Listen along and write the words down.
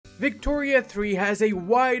Victoria 3 has a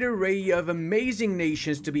wide array of amazing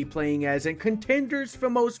nations to be playing as and contenders for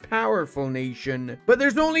most powerful nation. But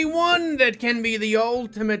there's only one that can be the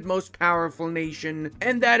ultimate most powerful nation,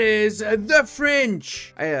 and that is the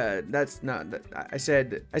French. That's not, I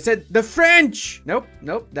said the French. Nope,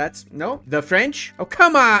 the French. Oh,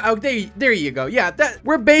 come on. Oh, there you go. Yeah,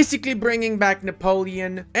 we're basically bringing back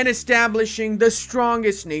Napoleon and establishing the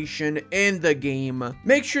strongest nation in the game.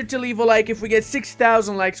 Make sure to leave a like. If we get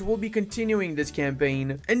 6,000 likes, we'll be continuing this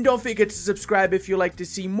campaign. And don't forget to subscribe if you like to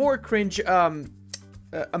see more cringe,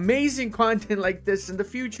 amazing content like this in the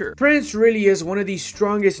future. France really is one of the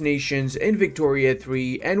strongest nations in Victoria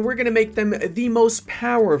 3, and we're gonna make them the most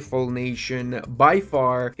powerful nation by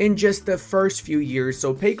far in just the first few years.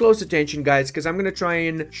 So pay close attention, guys, because I'm gonna try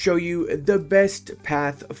and show you the best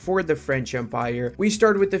path for the French Empire. We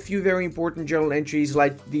start with a few very important journal entries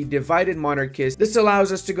like the divided monarchist. This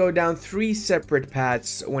allows us to go down 3 separate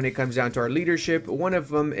paths when it comes down to our leadership. One of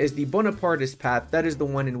them is the Bonapartist path. That is the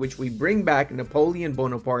one in which we bring back Napoleon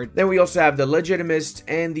Bonaparte. Then we also have the Legitimist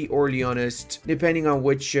and the Orleanist, depending on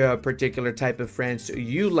which particular type of France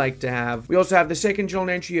you like to have. We also have the second journal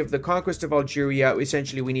entry of the conquest of Algeria.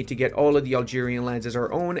 Essentially, we need to get all of the Algerian lands as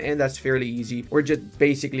our own, and that's fairly easy. We're just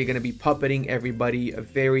basically going to be puppeting everybody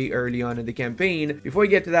very early on in the campaign. Before we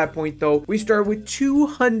get to that point, though, we start with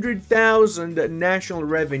 200,000 national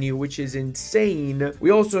revenue, which is insane. We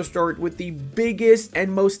also start with the biggest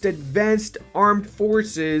and most advanced armed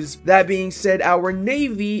forces. That being said, our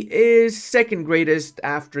Navy is second greatest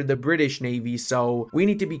after the British Navy, so we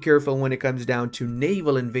need to be careful when it comes down to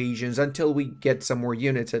naval invasions until we get some more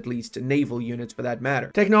units, at least naval units for that matter.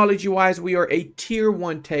 Technology wise, we are a tier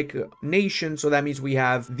 1 tech nation, so that means we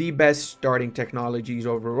have the best starting technologies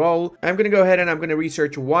overall. I'm going to go ahead and I'm going to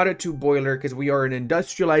research water to boiler because we are an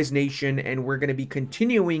industrialized nation and we're going to be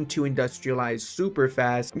continuing to industrialize super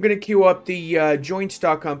fast. I'm going to queue up the joint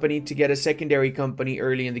stock company to get a secondary company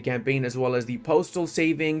early in the campaign, as well as the postal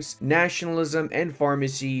savings, nationalism, and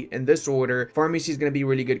pharmacy in this order. Pharmacy is going to be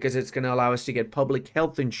really good because it's going to allow us to get public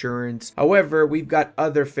health insurance. However, we've got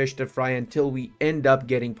other fish to fry until we end up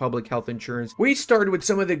getting public health insurance. We started with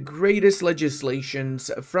some of the greatest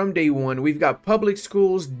legislations from day one. We've got public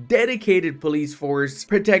schools, dedicated police force,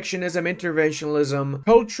 protectionism, interventionism,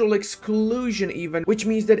 cultural exclusion even, which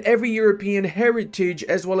means that every European heritage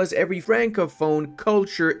as well as every francophone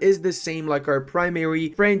culture is the same like our primary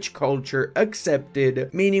French culture, accepted,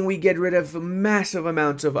 meaning we get rid of massive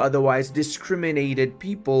amounts of otherwise discriminated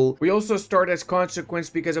people. We also start as consequence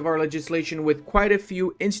because of our legislation with quite a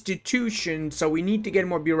few institutions, so we need to get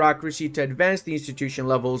more bureaucracy to advance the institution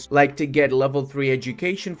levels, like to get level 3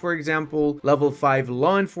 education, for example. Level 5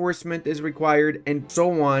 law enforcement is required, and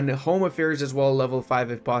so on. Home affairs as well, level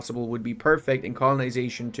 5 if possible would be perfect, and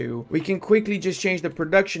colonization too. We can quickly just change the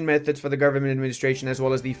production methods for the government administration as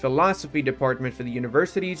well as the philosophy department for the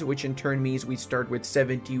universities, which in turn means we start with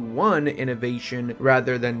 71 innovation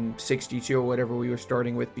rather than 62 or whatever we were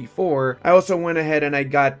starting with before. I also went ahead and I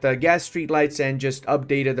got gas street lights and just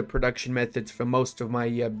updated the production methods for most of my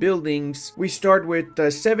buildings. We start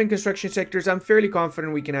with 7 construction sectors. I'm fairly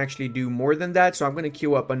confident we can actually do more than that, so I'm going to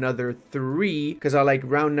queue up another 3 because I like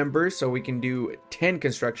round numbers, so we can do 10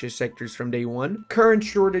 construction sectors from day one. Current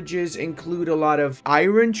shortages include a lot of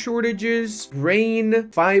iron shortages, grain,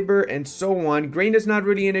 fiber, and so on. Grain is not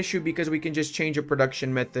really an issue because we can just change a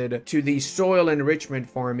production method to the soil enrichment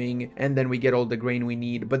farming, and then we get all the grain we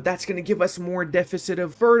need. But that's going to give us more deficit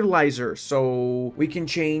of fertilizer, so we can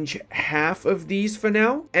change half of these for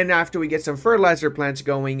now, and after we get some fertilizer plants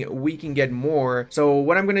going, we can get more. So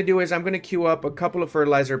what I'm going to do is I'm going to queue up a couple of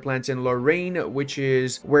fertilizer plants in Lorraine, which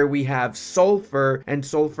is where we have sulfur, and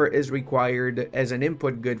sulfur is required as an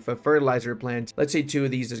input good for fertilizer plants. Let's say 2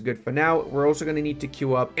 of these is good for now. We're also going to need to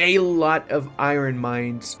queue up a lot of iron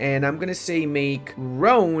mines, and I'm going to say make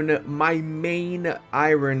Rhone my main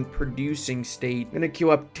iron producing state. I'm going to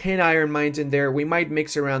queue up 10 iron mines in there. We might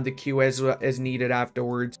mix around the queue as needed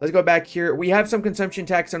afterwards. Let's go back here. We have some consumption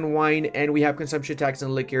tax on wine and we have consumption tax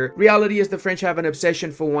on liquor. Reality is the French have an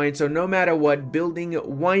obsession for wine, so no matter what, building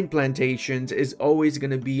wine plantations is always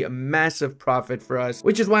going to be a massive profit for us,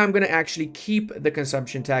 which is why I'm going to actually keep the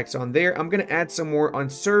consumption tax on there. I'm going to add some more on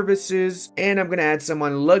services, and I'm going to add some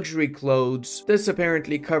on luxury clothes. This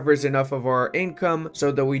apparently covers enough of our our income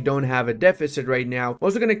so that we don't have a deficit right now. We're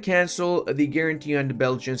also going to cancel the guarantee on the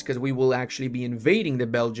Belgians because we will actually be invading the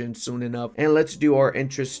Belgians soon enough. And let's do our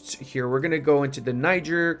interests here. We're going to go into the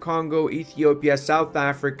Niger, Congo, Ethiopia, South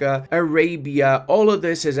Africa, Arabia. All of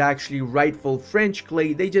this is actually rightful French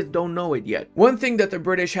clay. They just don't know it yet. One thing that the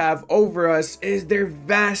British have over us is their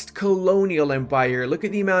vast colonial empire. Look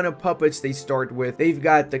at the amount of puppets they start with. They've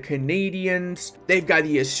got the Canadians, they've got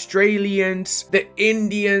the Australians, the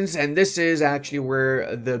Indians, and this is actually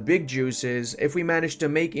where the big juice is. If we manage to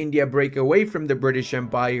make India break away from the British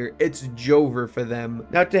Empire, it's Jover for them.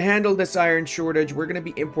 Now, to handle this iron shortage, we're going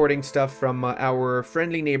to be importing stuff from our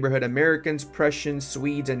friendly neighborhood Americans, Prussians,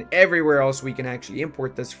 Swedes, and everywhere else we can actually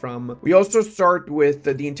import this from. We also start with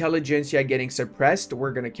the intelligentsia getting suppressed.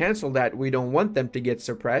 We're going to cancel that. We don't want them to get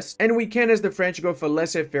suppressed. And we can, as the French, go for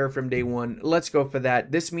laissez-faire from day one. Let's go for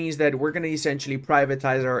that. This means that we're going to essentially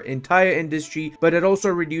privatize our entire industry, but it also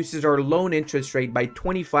reduces our loan interest rate by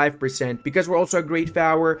 25%. Because we're also a great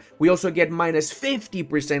power, we also get minus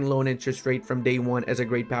 50% loan interest rate from day one as a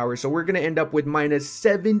great power. So we're going to end up with minus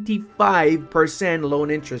 75%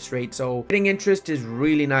 loan interest rate. So getting interest is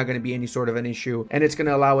really not going to be any sort of an issue. And it's going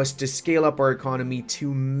to allow us to scale up our economy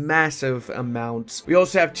to massive amounts. We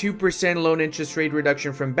also have 2% loan interest rate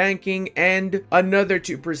reduction from banking and another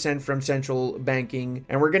 2% from central banking.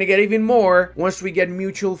 And we're going to get even more once we get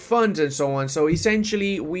mutual funds and so on. So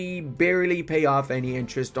essentially, we barely pay off any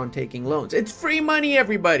interest on taking loans. It's free money,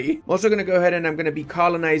 everybody. I'm also going to go ahead and I'm going to be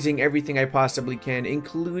colonizing everything I possibly can,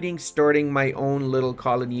 including starting my own little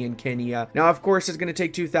colony in Kenya. Now, of course, it's going to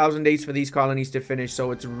take 2,000 days for these colonies to finish,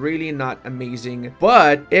 so it's really not amazing.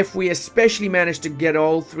 But if we especially manage to get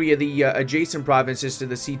all three of the adjacent provinces to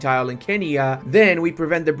the sea tile in Kenya, then we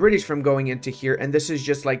prevent the British from going into here. And this is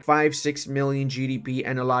just like 5-6 million GDP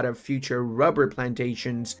and a lot of future rubber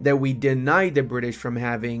plantations that we deny the British from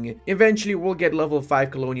having. Eventually, we'll get level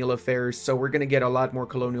 5 colonial affairs, so we're going to get a lot more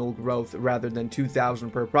colonial growth rather than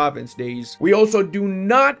 2,000 per province days. We also do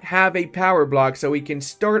not have a power block, so we can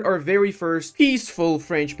start our very first peaceful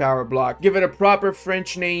French power block. Give it a proper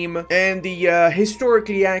French name and the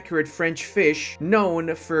historically accurate French fish,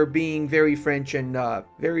 known for being very French and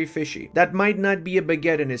very fishy. That might not be a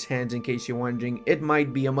baguette in his hands, in case you're wondering. It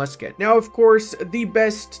might be a musket. Now, of course, the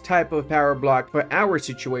best type of power block for our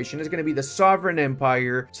situation is going to be the sovereign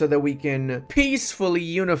empire, so that we can peacefully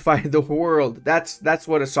unify the world. That's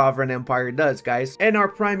what a sovereign empire does, guys. And our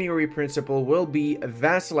primary principle will be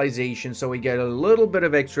vassalization, so we get a little bit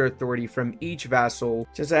of extra authority from each vassal.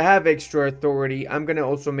 Since I have extra authority, I'm going to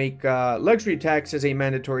also make luxury taxes a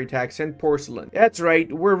mandatory tax and porcelain. That's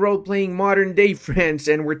right, we're role-playing modern day France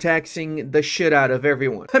and we're taxing the shit out of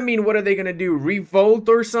everyone. I mean, what are they going to do? Revolt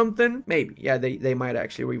or something? Maybe. Yeah, they might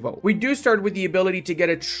actually revolt. We do start with the ability to get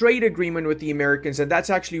a trade agreement with the Americans, and that's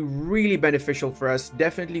actually really beneficial for us.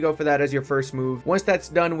 Definitely go for that as your first move. Once that's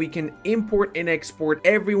done, we can import and export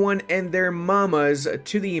everyone and their mamas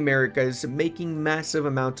to the Americas, making massive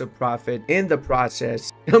amounts of profit in the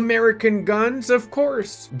process. American guns, of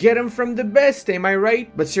course. Get them from the best, am I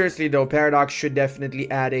right? But seriously though, Paradox should definitely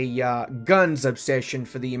add a guns obsession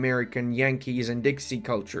for the American Yankees and Dixie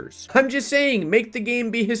cultures. I'm just saying, make the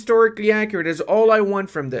game be historically accurate is all I want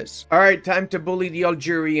from this. Alright, time to bully the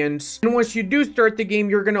Algerians. And once you do start the game,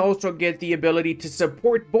 you're gonna also get the ability to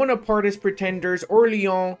support Bonapartist pretenders,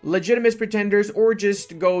 Orleans, legitimist pretenders, or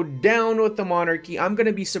just go down with the monarchy. I'm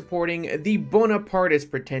gonna be supporting the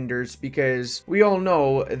Bonapartist pretenders because we all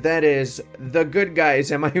know that is the good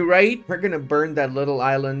guys, am I right? We're gonna burn that little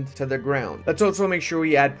island to the ground. Let's also make sure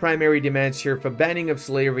we add primary demands here for banning of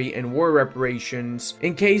slavery and war reparations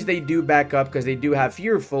in case they do back up, because they do have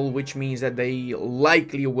fearful, which means that they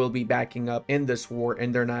likely will be backing up in this war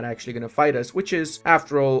and they're not actually gonna fight us, which is,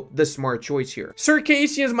 after all, the smart choice here.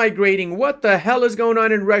 Circassians migrating. What the hell is going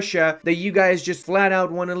on in Russia that you guys just flat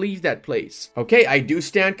out want to leave that place? Okay, I do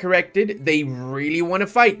stand corrected. They really want to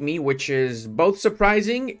fight me, which is both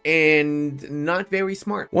surprising and not very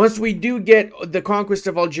smart. Once we do get the conquest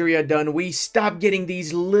of Algeria done, we stop getting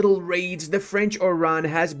these little raids. The French Oran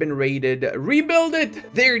has been raided. Rebuild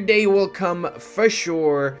it. Their day will come for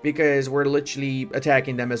sure because we're literally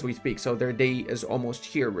attacking them as we speak. So their day is almost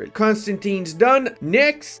here, really. Constantine's done.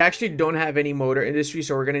 Next, actually don't have any motor industry,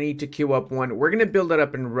 so we're gonna need to queue up one. We're gonna build it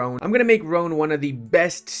up in Rhone. I'm gonna make Rhone one of the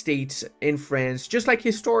best states in France, just like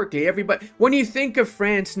historically. Everybody, when you think of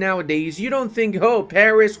France nowadays, you don't think, oh,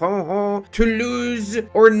 Paris, Toulouse,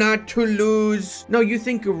 or not Toulouse. No, you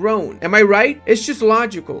think Rhone. Am I right? It's just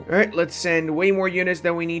logical. All right, let's send way more units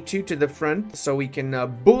than we need to the front so we can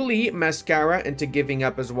bully Mascara into giving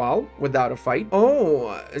up as well without a fight.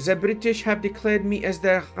 Oh, the British have declared me as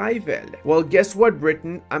their rival. Well, guess what, Britain?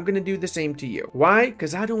 Britain, I'm gonna do the same to you. Why?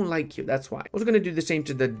 Because I don't like you. That's why. I was gonna do the same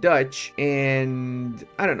to the Dutch and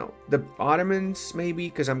I don't know, the Ottomans maybe,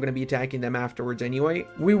 because I'm gonna be attacking them afterwards anyway.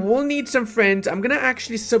 We will need some friends. I'm gonna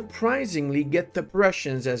actually surprisingly get the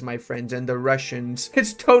Prussians as my friends and the Russians.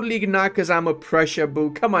 It's totally not because I'm a Prussia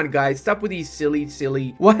boo. Come on, guys. Stop with these silly.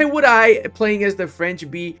 Why would I, playing as the French,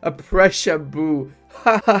 be a Prussia boo?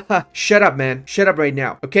 Ha ha ha. Shut up, man. Shut up right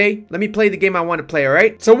now, okay? Let me play the game I want to play,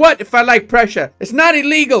 alright? So what if I like Prussia? It's not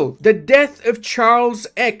illegal. The death of Charles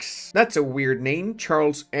X. That's a weird name,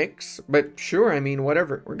 Charles X. But sure, I mean,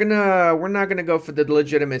 whatever. We're not gonna go for the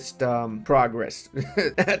legitimist progress.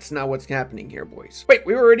 That's not what's happening here, boys. Wait,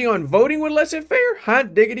 we were already on voting with laissez-faire?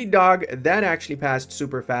 Hot diggity dog. That actually passed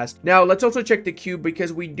super fast. Now, let's also check the queue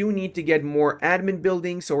because we do need to get more admin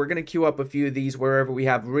buildings. So we're gonna queue up a few of these wherever we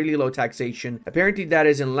have really low taxation. Apparently, that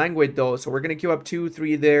is in Languedoc, so we're gonna queue up 2,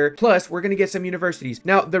 3 there. Plus, we're gonna get some universities.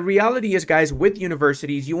 Now, the reality is, guys, with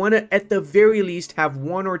universities, you want to, at the very least, have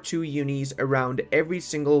 1 or 2 unis around every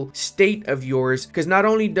single state of yours, because not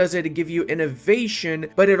only does it give you innovation,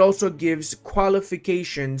 but it also gives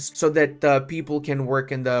qualifications so that people can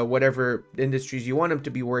work in the whatever industries you want them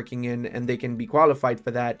to be working in, and they can be qualified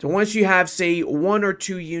for that. So once you have, say, 1 or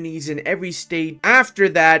 2 unis in every state, after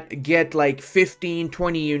that, get like 15,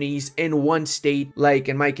 20 unis in one state. Like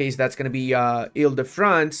in my case, that's going to be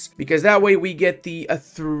Ile-de-France, because that way we get the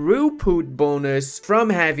throughput bonus from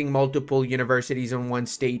having multiple universities in one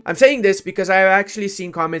state. I'm saying this because I've actually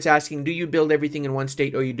seen comments asking, do you build everything in one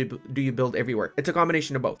state or do you build everywhere? It's a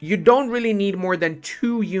combination of both. You don't really need more than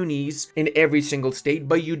 2 unis in every single state,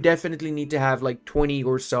 but you definitely need to have like 20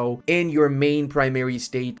 or so in your main primary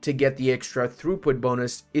state to get the extra throughput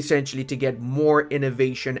bonus, essentially to get more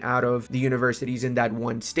innovation out of the universities in that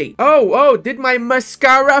one state. Oh, did my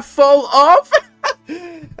mascara fall off?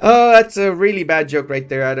 Oh, that's a really bad joke right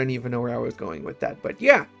there. I don't even know where I was going with that. But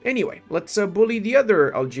yeah, anyway, let's bully the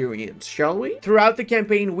other Algerians, shall we? Throughout the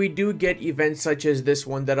campaign, we do get events such as this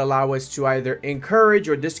one that allow us to either encourage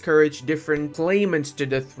or discourage different claimants to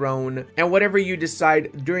the throne. And whatever you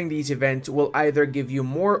decide during these events will either give you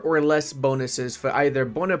more or less bonuses for either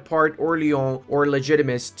Bonaparte, Orleans, or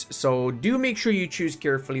Legitimists. So do make sure you choose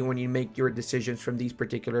carefully when you make your decisions from these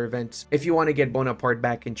particular events if you want to get Bonaparte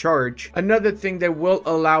back in charge. Another thing that will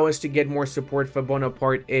allow us to get more support for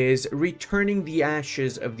Bonaparte is returning the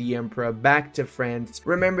ashes of the emperor back to France.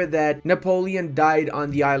 Remember that Napoleon died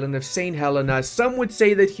on the island of St. Helena. Some would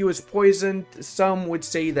say that he was poisoned, some would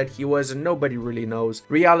say that he wasn't. Nobody really knows.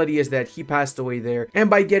 Reality is that he passed away there, and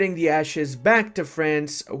by getting the ashes back to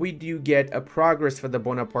France, we do get a progress for the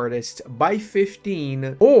Bonapartists by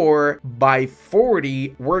 15 or by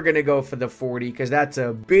 40. We're gonna go for the 40 because that's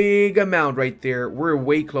a big amount right there. We're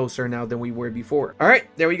way closer now than we were before. All right,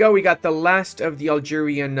 there we go. We got the last of the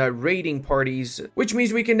Algerian raiding parties, which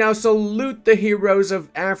means we can now salute the heroes of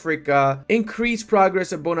Africa, increase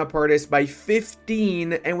progress of Bonapartists by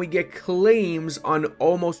 15, and we get claims on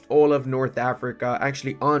almost all of North Africa.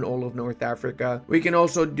 Actually, on all of North Africa. We can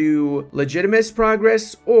also do Legitimist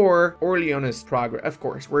progress or Orleanist progress. Of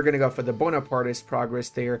course, we're going to go for the Bonapartist progress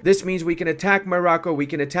there. This means we can attack Morocco, we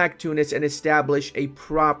can attack Tunis, and establish a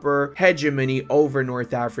proper hegemony over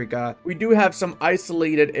North Africa. We do have some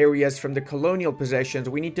isolated areas from the colonial possessions.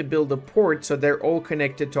 We need to build a port so they're all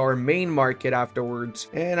connected to our main market afterwards.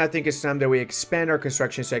 And I think it's time that we expand our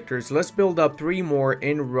construction sectors. Let's build up 3 more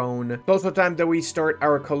in Rhone. It's also time that we start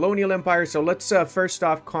our colonial empire. So let's first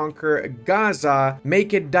off conquer Gaza,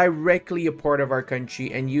 make it directly a part of our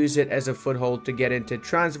country, and use it as a foothold to get into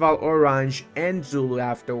Transvaal, Orange, and Zulu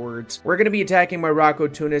afterwards. We're going to be attacking Morocco,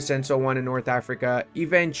 Tunis, and so on in North Africa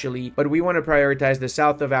eventually, but we want to prioritize the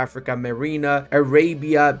south of Africa, Marina,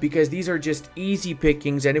 Arabia, because these are just easy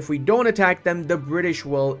pickings, and if we don't attack them, the British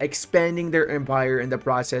will, expanding their empire in the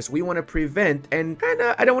process. We want to prevent, and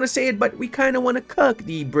kinda, I don't want to say it, but we kind of want to cuck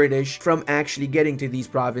the British from actually getting to these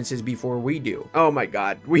provinces before we do. Oh my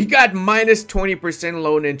god, we got minus 20%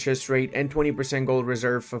 loan interest rate and 20% gold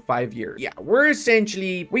reserve for 5 years. Yeah, we're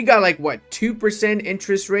essentially, we got like what, 2%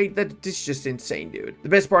 interest rate? That's just insane, dude. The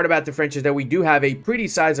best part about the French is that we do have a pretty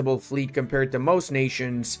sizable fleet compared to most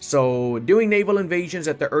nations, so doing naval invasions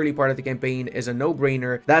at the early part of the campaign is a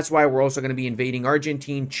no-brainer. That's why we're also going to be invading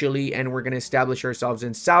Argentina, Chile, and we're going to establish ourselves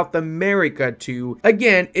in South America too.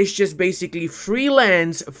 Again, it's just basically free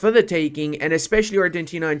lands for the taking, and especially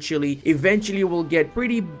Argentina and Chile eventually will get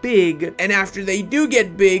pretty big, and after they do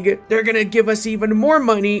get big, they're going to give us even more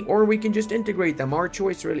money, or we can just integrate them. Our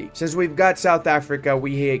choice, really. Since we've got South Africa,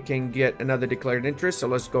 we can get another declared interest, so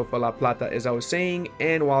let's go for La Plata, as I was saying,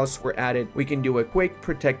 and whilst we're at it, we can do a quick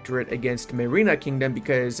protectorate against Marina Kingdom kingdom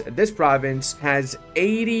because this province has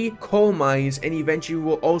 80 coal mines and eventually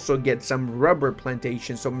we'll also get some rubber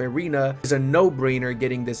plantations. So Marina is a no-brainer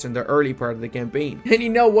getting this in the early part of the campaign. And you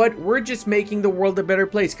know what? We're just making the world a better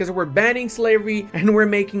place because we're banning slavery and we're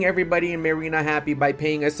making everybody in Marina happy by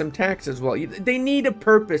paying us some taxes. Well, they need a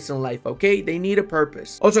purpose in life, okay? They need a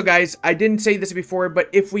purpose. Also, guys, I didn't say this before, but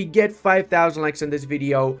if we get 5,000 likes on this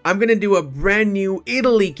video, I'm gonna do a brand new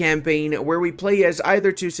Italy campaign where we play as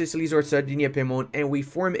either Two Sicilies or Sardinia Piedmont, and we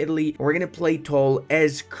form Italy, and we're gonna play Toll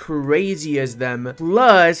as crazy as them.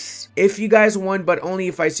 Plus, if you guys want, but only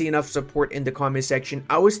if I see enough support in the comment section,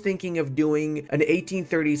 I was thinking of doing an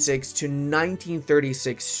 1836 to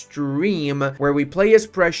 1936 stream where we play as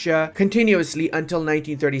Prussia continuously until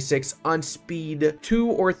 1936 on speed 2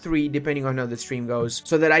 or 3, depending on how the stream goes,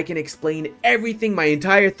 so that I can explain everything, my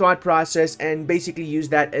entire thought process, and basically use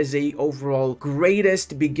that as a overall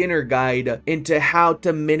greatest beginner guide into how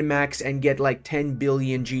to min-max and get like 10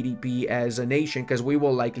 billion GDP as a nation, because we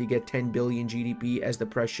will likely get 10 billion GDP as the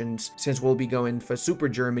Prussians, since we'll be going for Super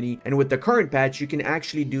Germany. And with the current patch, you can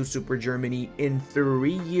actually do Super Germany in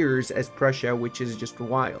 3 years as Prussia, which is just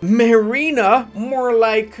wild. Marina, more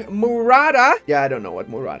like Murata. Yeah, I don't know what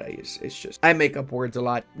Murata is. It's just, I make up words a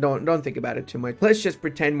lot. Don't think about it too much. Let's just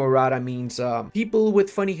pretend Murata means people with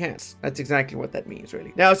funny hands. That's exactly what that means,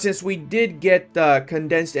 really. Now, since we did get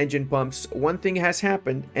condensed engine pumps, one thing has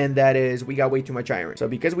happened, and that is we got way too much iron. So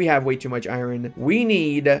because we have way too much iron, we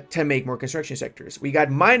need to make more construction sectors. We got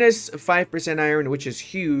minus 5% iron, which is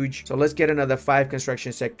huge. So let's get another 5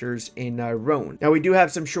 construction sectors in Rhone. Now, we do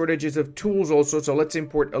have some shortages of tools also, so let's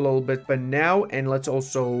import a little bit for now, and let's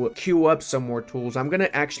also queue up some more tools. I'm gonna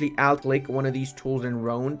actually out-click one of these tools in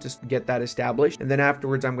Rhone to get that established, and then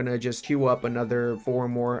afterwards I'm gonna just queue up another 4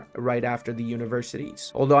 more right after the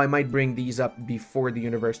universities. Although I might bring these up before the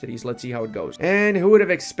universities. Let's see how it goes. And who would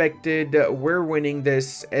have expected we're winning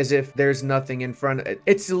this as if there's nothing in front of it.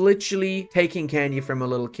 It's literally taking candy from a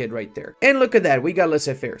little kid right there. And look at that, we got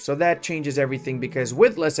laissez-faire. So that changes everything, because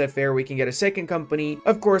with laissez-faire we can get a second company.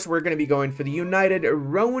 Of course, we're going to be going for the United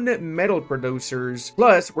Rhone Metal Producers.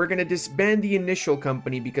 Plus, we're going to disband the initial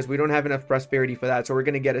company because we don't have enough prosperity for that. So we're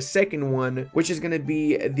going to get a second one, which is going to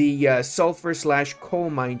be the sulfur / coal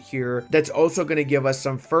mine here. That's also going to give us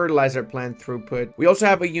some fertilizer plant throughput. We also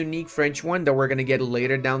have a unique French one that we're going to get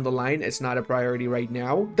later down the line. It's not a priority right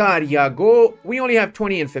now. Dariago, we only have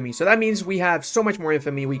 20 infamy. So that means we have so much more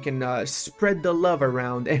infamy. We can spread the love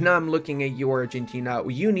around. And I'm looking at you, Argentina.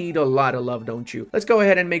 You need a lot of love, don't you? Let's go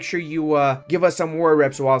ahead and make sure you give us some war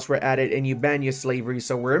reps whilst we're at it, and you ban your slavery.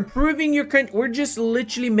 So we're improving your country. We're just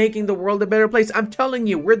literally making the world a better place. I'm telling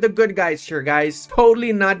you, we're the good guys here, guys.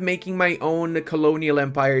 Totally not making my own colonial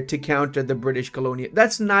empire to counter the British colonial.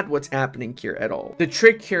 That's not what's happening here at all. The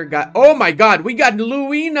trick here got, oh my god, we got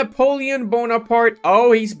Louis Napoleon Bonaparte.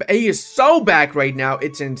 Oh, he is so back right now.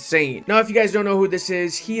 It's insane. Now, if you guys don't know who this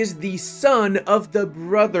is, he is the son of the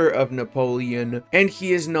brother of Napoleon, and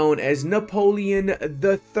he is known as Napoleon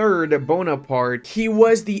III Bonaparte. He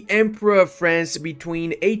was the Emperor of France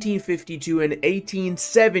between 1852 and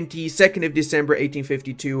 1870, 2nd of December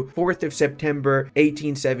 1852, 4th of September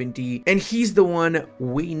 1870, and he's the one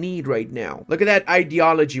we need right now. Look at that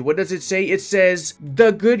ideology. What does it say? It says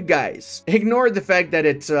the good guys. Ignore the fact that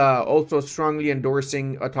it's also strongly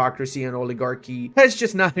endorsing autocracy and oligarchy. That's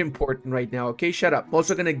just not important right now, okay? Shut up. I'm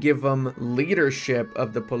also gonna give him leadership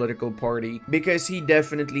of the political party because he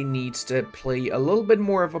definitely needs to play a little bit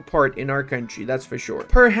more of a part in our country, that's for sure.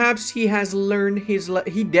 Perhaps he has learned his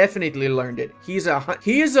he definitely learned it. He is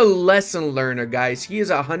a lesson learner, guys. He is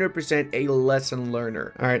 100% a lesson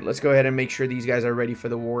learner. All right, let's go ahead and make sure these guys are ready for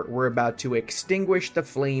the war. We're about to extinguish the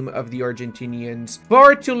flame of the Argentinians.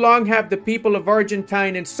 Far too long have the people of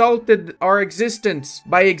Argentine insulted our existence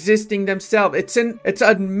by existing themselves. It's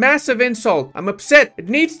a massive insult. I'm upset. It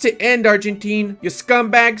needs to end, Argentine. You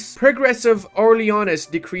scumbags. Progressive Orleanis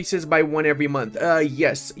decreases by 1 every month.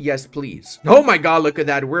 Yes, please. Oh my god, look at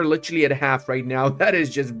that. We're literally at half right now. That is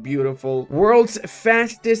just beautiful. World's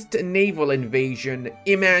fastest naval invasion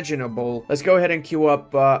imaginable. Let's go ahead and queue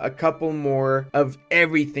up a couple more of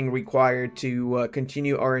everything required to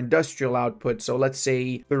continue our industrial output. So let's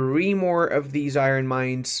say 3 more of these iron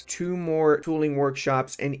mines, 2 more tooling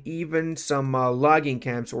workshops, and even some logging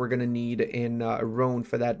camps we're gonna need in Rhone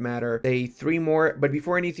for that matter. Say 3 more, but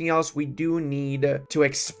before anything else, we do need to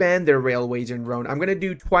expand the railways in Rhone. I'm gonna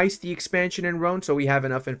do twice the expansion in Rhone so we have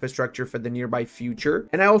enough infrastructure for the nearby future.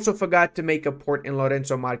 And I also forgot to make a port in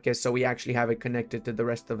Lorenzo Marquez so we actually have it connected to the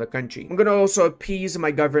rest of the country. I'm gonna also appease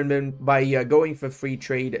my government by going for free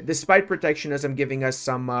trade. Despite protectionism giving us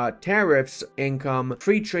some tariffs income,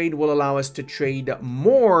 free trade will allow us to trade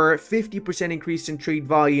more 50% increase in trade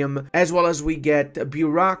volume, as well as we get a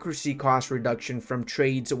bureaucracy cost reduction from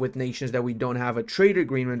trades with nations that we don't have a trade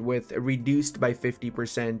agreement with, reduced by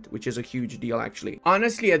 50%, which is a huge deal actually.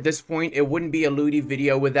 Honestly, at this point, it wouldn't be a Ludi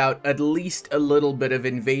video without at least a little bit of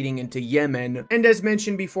invading into Yemen. And as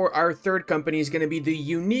mentioned before, our third company is going to be the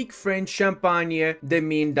unique French Champagne de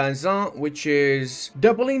Mine d'Argent, which is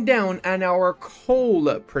doubling down on our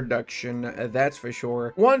coal production, that's for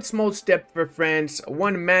sure. One small step for France,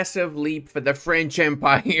 one massive leap for the French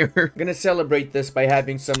Empire. Gonna celebrate this by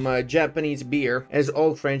having some Japanese beer, as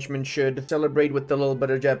all Frenchmen should. Celebrate with a little bit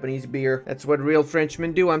of Japanese beer. That's what real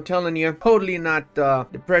Frenchmen do, I'm telling you. Totally not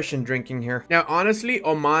depression drinking here. Now, honestly,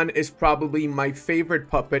 Oman is probably my favorite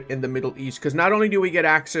puppet in the Middle East, because not only do we get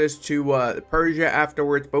access to Persia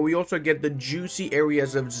afterwards, but we also get the juicy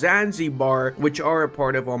areas of Zanzibar, which are a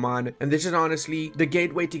part of Oman. And this is honestly the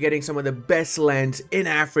gateway to getting some of the best lands in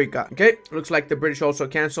Africa. Okay, looks like the British also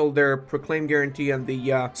canceled their proclaimed guarantee on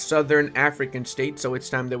the southern African states, so it's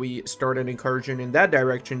time that we start an incursion in that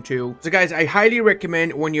direction too. So guys, I highly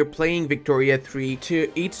recommend when you're playing Victoria 3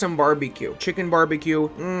 to eat some barbecue. Chicken barbecue,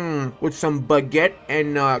 with some baguette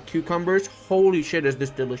and cucumbers. Holy shit, is this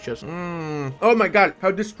delicious. Oh my god,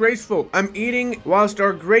 how disgraceful. I'm eating whilst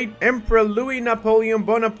our great Emperor Louis Napoleon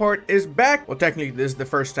Bonaparte is back. Well, technically this is the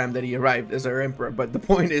first time that he arrived as our emperor, but the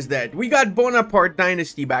point is that we got Bonaparte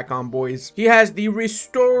dynasty back on, boys. He has the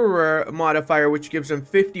Restorer modifier, which gives him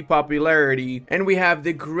 50 popularity, and we have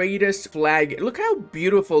the greatest flag. Look how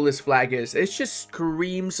beautiful this flag is. It just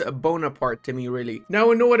screams Bonaparte to me, really.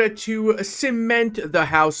 Now, in order to cement the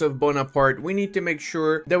house of Bonaparte, we need to make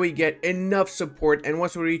sure that we get enough support, and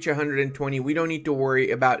once we reach 120, we don't need to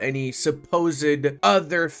worry about any supposed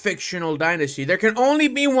other fictional dynasty. There can only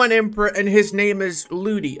be one emperor, and his name is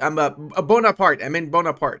Ludi. I'm a Bonaparte. I meant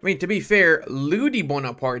Bonaparte. I mean, to be fair, Ludi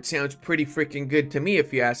Bonaparte sounds pretty freaking good to me,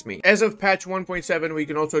 if you ask me. As of patch 1.7, we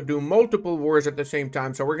can also do multiple wars at the same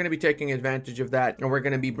time, so we're going to be taking advantage of that, and we're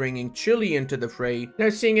going to be bringing Chile into the fray. Now,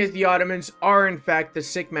 seeing as the Ottomans are in fact the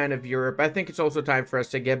sick man of Europe, I think it's also time for us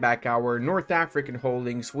to get back our North African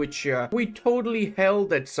holdings, which we totally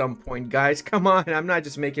held at some point, guys. Come on, I'm not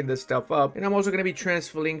just making this stuff up. And I'm also going to be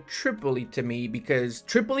transferring Tripoli to me, because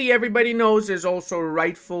Tripoli, everybody knows, is also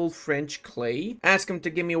rightful French clay. Ask him to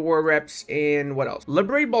give me war reps, and what else?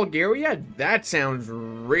 Liberate Bulgaria? That sounds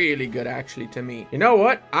really good, actually, to me. You know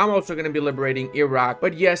what? I'm also going to be liberating Iraq.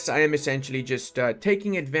 But yes, I am essentially just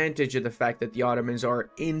taking advantage of the fact that the Ottomans are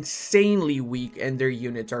insanely weak, and their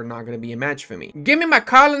units are not going to be a match for me. Give me my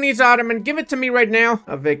colonies, Ottoman. Give it to me right now.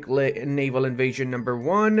 Avec naval invasion number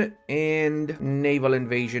 1 and naval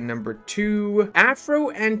invasion number 2.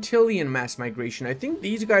 Afro-Antillean mass migration. I think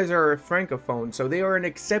these guys are francophone, so they are an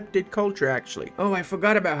accepted culture, actually. Oh, I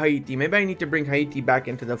forgot about Haiti. Maybe I need to bring Haiti back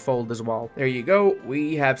into the fold as well. There you go.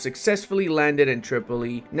 We have successfully landed in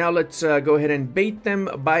Tripoli. Now let's go ahead and bait them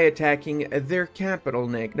by attacking their capital,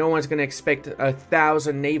 Nick. No one's gonna expect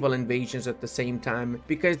 1,000 naval invasions at the same time,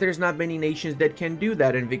 because there's not many nations that can do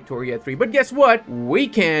that in Victoria 3. But guess what? We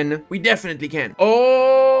can. We definitely can.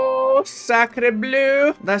 Oh, sacre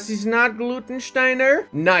bleu. Das is not Glutensteiner.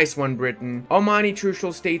 Nice one, Britain. Omani,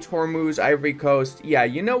 Trucial States, Hormuz, Ivory Coast. Yeah,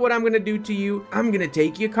 you know what I'm gonna do to you? I'm gonna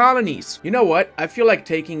take your colonies. You know what? I feel like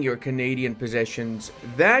taking your Canadian possessions.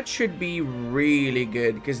 That should be really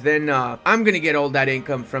good, because then I'm gonna get all that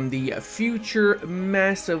income from the future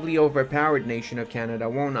massively overpowered nation of Canada,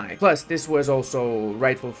 won't I? Plus, this was also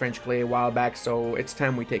rightful French clay a while back, so it's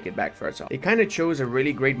time we take it back for ourselves. It kind of chose a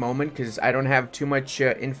really great moment, because I don't have too much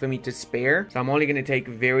infamy to spare, so I'm only going to take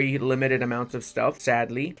very limited amounts of stuff,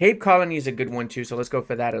 sadly. Cape Colony is a good one too, so let's go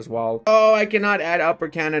for that as well. Oh, I cannot add Upper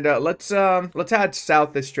Canada. Let's add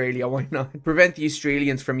South Australia. Why not? Prevent the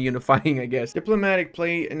Australians from unifying, I guess. Diplomatic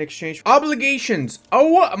play in exchange. Obligations.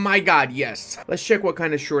 Oh my god, yes. Let's check what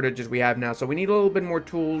kind of shortages we have now. So we need a little bit more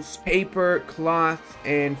tools, paper, cloth,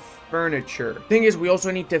 and furniture. Thing is, we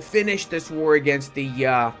also need to finish this war against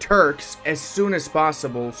the Turks as soon as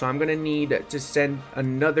possible, so I'm gonna need to send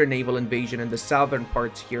another naval invasion in the southern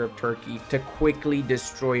parts here of Turkey to quickly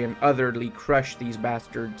destroy and utterly crush these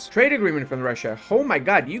bastards. Trade agreement from Russia. Oh my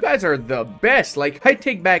god, you guys are the best. Like, I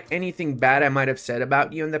take back anything bad I might have said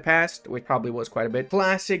about you in the past, which probably was quite a bit.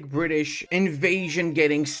 Classic British invasion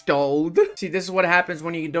getting stalled. See, this is what happens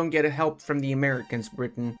when you don't get help from the Americans,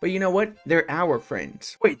 Britain. But you know what? They're our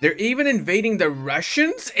friends. Wait, they're even invading the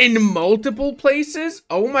Russians in multiple places?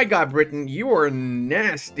 Oh my god, Britain, you are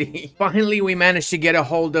nasty. Finally, we managed to get a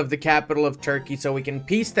hold of the capital of Turkey so we can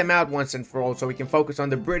piece them out once and for all, so we can focus on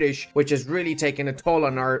the British, which has really taken a toll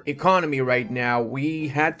on our economy right now. We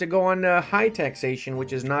had to go on high taxation,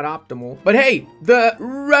 which is not optimal. But hey, the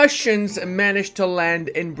Russians managed to land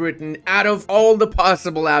in Britain. Out of all the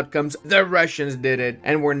possible outcomes, the Russians did it,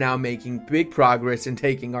 and we're now making big progress in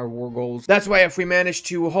taking our war goals. That's why if we manage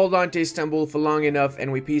to hold on to Istanbul for long enough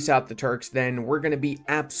and we peace out the Turks, then we're gonna be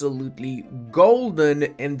absolutely golden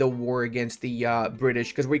in the war against the British,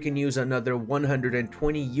 because we can use another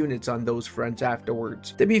 120 units on those fronts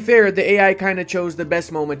afterwards. To be fair, the AI kind of chose the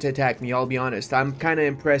best moment to attack me, I'll be honest. I'm kind of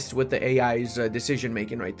impressed with the AI's decision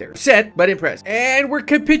making right there. Upset, but impressed. And we're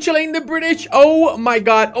capitulating the British. Oh my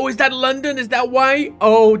god. Oh, is that London? Is that why?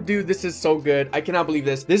 Oh, dude, this is so good. I cannot believe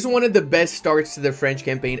this. This is one of the best starts to the French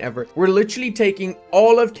campaign ever. We're literally taking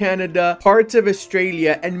all of Canada, parts of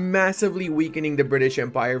Australia, and massively weakening the British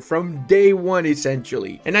Empire from day one,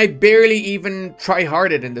 essentially. And I barely even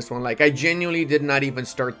try-harded in this one. Like, I genuinely did not even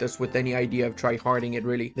start this with any idea of try-harding it,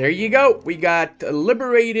 really. There you go. We got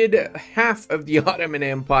liberated half of the Ottoman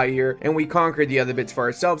Empire, and we conquered the other bits for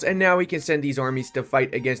ourselves. And now we can send these armies to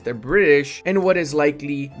fight against the British in what is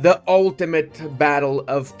likely the ultimate battle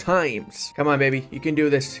of times. Come on, baby. You can do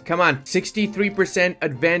this. Come on. 63%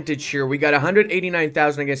 advantage here. We got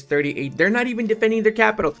 189,000 against 38. They're not even defending their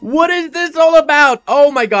capital. What is this all about?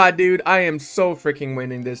 Oh my god, dude. I am so freaking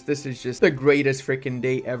winning this. This is just the greatest freaking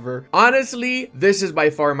day ever. Honestly, this is by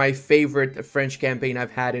far my favorite French campaign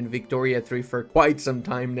I've had in Victoria 3 for quite some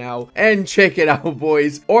time now. And check it out,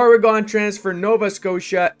 boys. Oregon transfer, Nova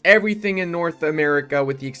Scotia, everything in North America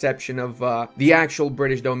with the exception of the actual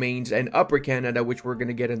British domains, and Upper Canada, which we're going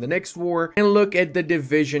to get in the next war. And look at the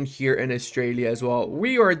division here in Australia as well.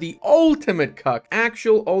 We are the ultimate cuck.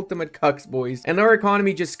 Actual ultimate cucks, boys. And our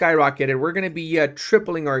economy just skyrocketed. We're going to be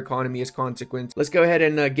tripling our economy as a consequence. Let's go ahead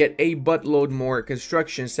and get a buttload more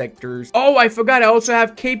construction sectors. Oh, I forgot. I also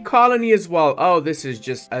have Cape Colony as well. Oh, this is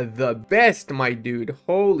just the best, my dude.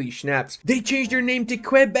 Holy snaps. They changed their name to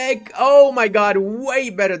Quebec. Oh my god. Way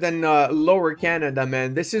better than Lower Canada,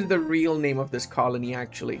 man. This is the real name of this colony,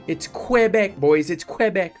 actually. It's Quebec, boys. It's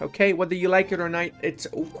Quebec, okay? Whether you like it or not, it's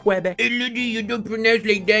Quebec. Hey, Ludi, you don't pronounce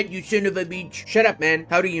like that, you son of a bitch. Shut up, man.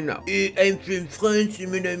 How do you know? I'm from France,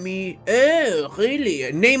 mon ami. Oh,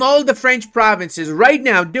 really? Name all the French provinces right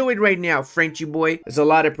now. Do it right now, Frenchy boy. There's a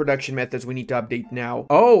lot of production methods we need to update now.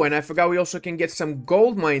 Oh, and I forgot we also can get some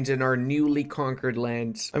gold mines in our newly conquered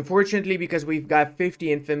lands. Unfortunately, because we've got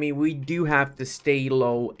 50 infamy, we do have to stay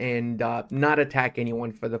low and not attack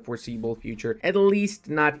anyone for the foreseeable future. At least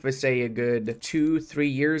not for, say, a good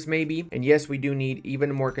 2-3 years, maybe. And yes, we do need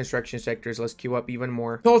even more construction sectors. Let's queue up even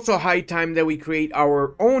more. It's also high time that we create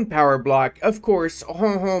our own power block. Of course,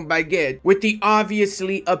 baguette, with the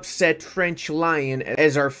obviously upset French lion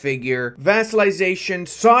as our figure. Vassalization,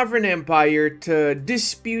 sovereign empire to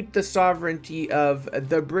dispute the sovereignty of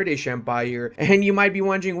the British Empire. And you might be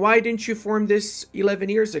wondering, why didn't you form this 11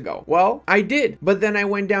 years ago? Well, I did, but then I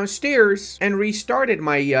went downstairs and restarted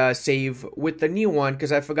my save with the new one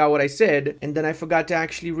because I forgot what I said, and then I forgot to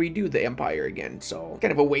actually redo the empire again. So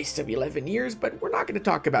kind of a waste of 11 years, but we're not going to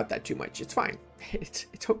talk about that too much. It's fine. It's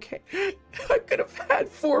okay. I could have had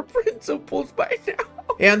 4 principles by now.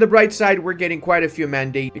 And on the bright side, we're getting quite a few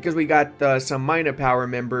mandates because we got some minor power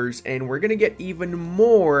members, and we're gonna get even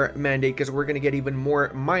more mandate because we're gonna get even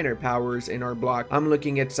more minor powers in our block. I'm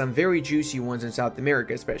looking at some very juicy ones in South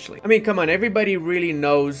America, especially. I mean, come on, everybody really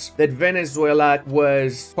knows that Venezuela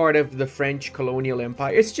was part of the French colonial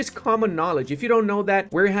empire. It's just common knowledge. If you don't know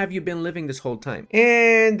that, where have you been living this whole time?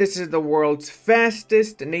 And this is the world's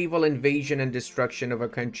fastest naval invasion and destruction of a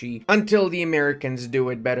country until the Americans do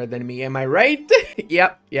it better than me. Am I right?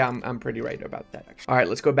 Yep. Yeah, I'm pretty right about that, actually. All right,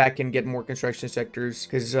 let's go back and get more construction sectors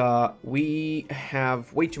because we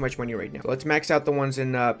have way too much money right now. So let's max out the ones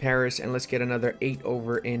in Paris, and let's get another 8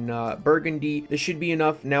 over in Burgundy. This should be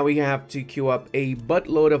enough. Now we have to queue up a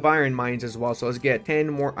buttload of iron mines as well. So let's get 10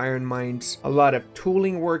 more iron mines, a lot of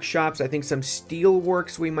tooling workshops. I think some steel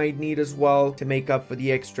works we might need as well to make up for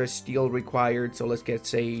the extra steel required. So let's get,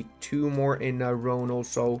 say, 2 more in Rhone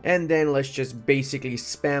also. And then let's just basically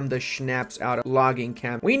spam the schnapps out of logging logging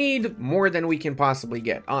camp. We need more than we can possibly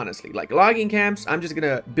get, honestly. Like logging camps, I'm just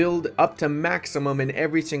gonna build up to maximum in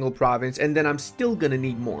every single province, and then I'm still gonna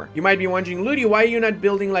need more. You might be wondering, Ludi, why are you not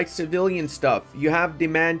building like civilian stuff? You have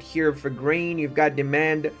demand here for grain, you've got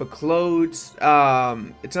demand for clothes.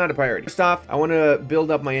 It's not a priority. First off, I want to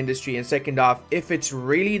build up my industry, and second off, if it's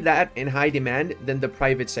really that in high demand, then the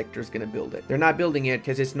private sector is gonna build it. They're not building it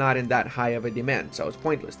because it's not in that high of a demand, so it's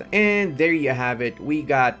pointless then. And there you have it. We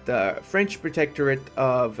got the French Protectorate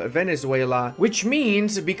of Venezuela, which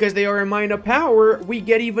means because they are a minor power, we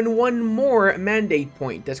get even one more mandate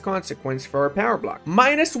point as consequence for our power block.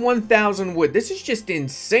 Minus 1,000 wood. This is just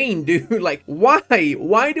insane, dude. Like, why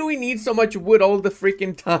do we need so much wood all the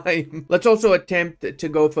freaking time? Let's also attempt to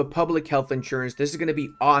go for public health insurance. This is going to be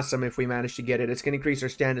awesome if we manage to get it. It's going to increase our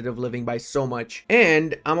standard of living by so much.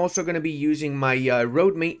 And I'm also going to be using my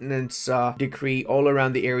road maintenance decree all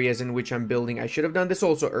around the areas in which I'm building. I should have done this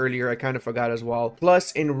also earlier. I kind of forgot as well.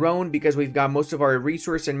 Plus in Rhone, because we've got most of our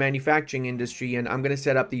resource and manufacturing industry, and I'm going to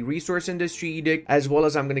set up the resource industry edict, as well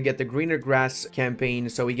as I'm going to get the greener grass campaign,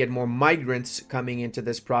 so we get more migrants coming into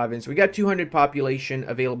this province. We got 200 population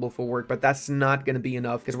available for work, but that's not going to be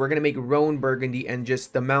enough because we're going to make Rhone, Burgundy, and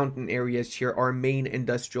just the mountain areas here our main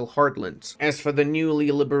industrial heartlands. As for the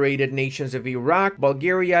newly liberated nations of Iraq,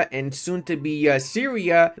 Bulgaria, and soon to be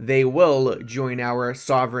Syria, they will join our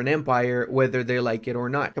sovereign empire whether they like it or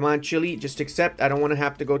not. Come on, Chile, just accept. I don't want to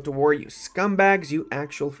have to go to war, you scumbags, you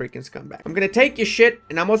actual freaking scumbag. I'm gonna take your shit,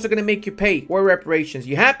 and I'm also gonna make you pay war reparations.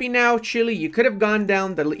 You happy now, Chile? You could have gone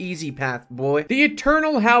down the easy path, boy. The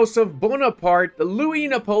eternal house of Bonaparte, the Louis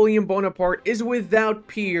Napoleon Bonaparte, is without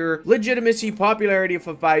peer, legitimacy, popularity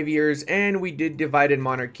for 5 years, and we did divided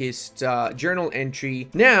monarchist journal entry.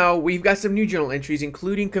 Now we've got some new journal entries,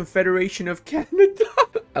 including Confederation of Canada.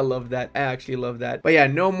 I love that. I actually love that. But yeah,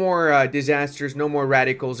 no more disasters, no more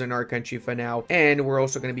radicals in our country for now. And we're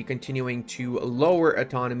also going to be continuing to lower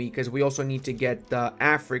autonomy because we also need to get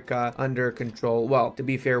Africa under control. Well, to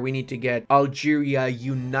be fair, we need to get Algeria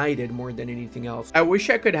united more than anything else. I wish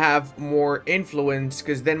I could have more influence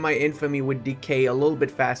because then my infamy would decay a little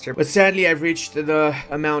bit faster. But sadly, I've reached the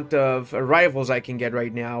amount of rivals I can get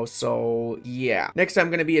right now. So yeah. Next, I'm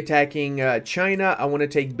going to be attacking China. I want to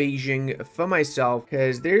take Beijing for myself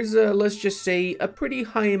because there's let's just say a pretty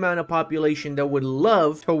high amount of population that would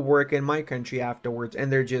love to work in my country afterwards,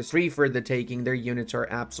 and they're just free for the taking. Their units are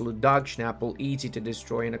absolute dog schnapple, easy to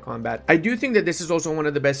destroy in a combat. I do think that this is also one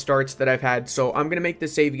of the best starts that I've had, so I'm gonna make the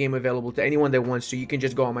save game available to anyone that wants to. You can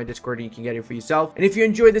just go on my Discord and you can get it for yourself. And if you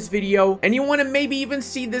enjoyed this video and you want to maybe even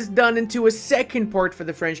see this done into a second part for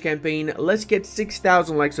the French campaign, let's get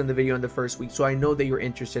 6,000 likes on the video in the first week so I know that you're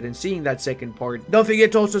interested in seeing that second part. Don't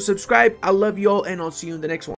forget to also subscribe. I love you all, and I'll see you in the next one.